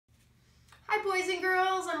Hi boys and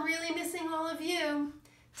girls, I'm really missing all of you.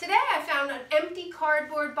 Today I found an empty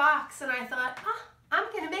cardboard box and I thought,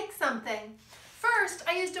 I'm going to make something. First,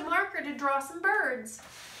 I used a marker to draw some birds.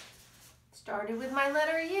 Started with my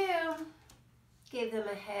letter U. Gave them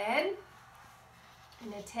a head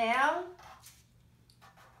and a tail,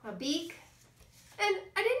 a beak, and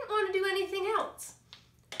I didn't want to do anything else.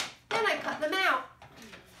 Then I cut them out.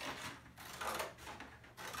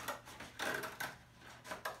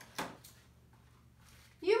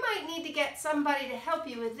 You might need to get somebody to help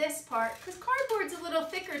you with this part because cardboard's a little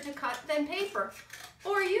thicker to cut than paper.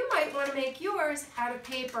 Or you might want to make yours out of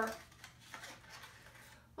paper.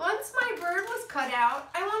 Once my bird was cut out,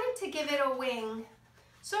 I wanted to give it a wing.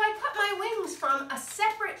 So I cut my wings from a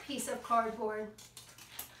separate piece of cardboard.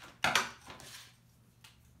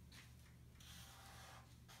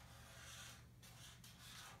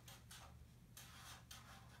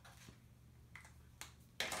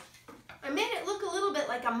 I made it look a little bit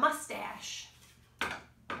like a mustache.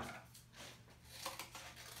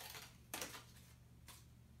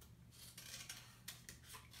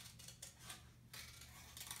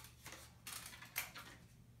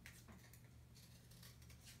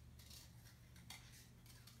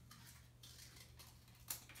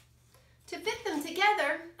 To fit them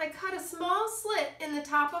together, I cut a small slit in the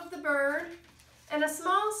top of the bird and a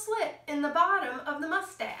small slit in the bottom of the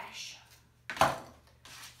mustache.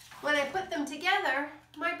 When I put them together,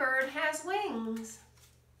 my bird has wings.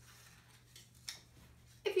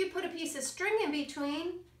 If you put a piece of string in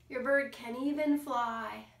between, your bird can even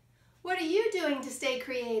fly. What are you doing to stay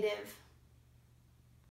creative?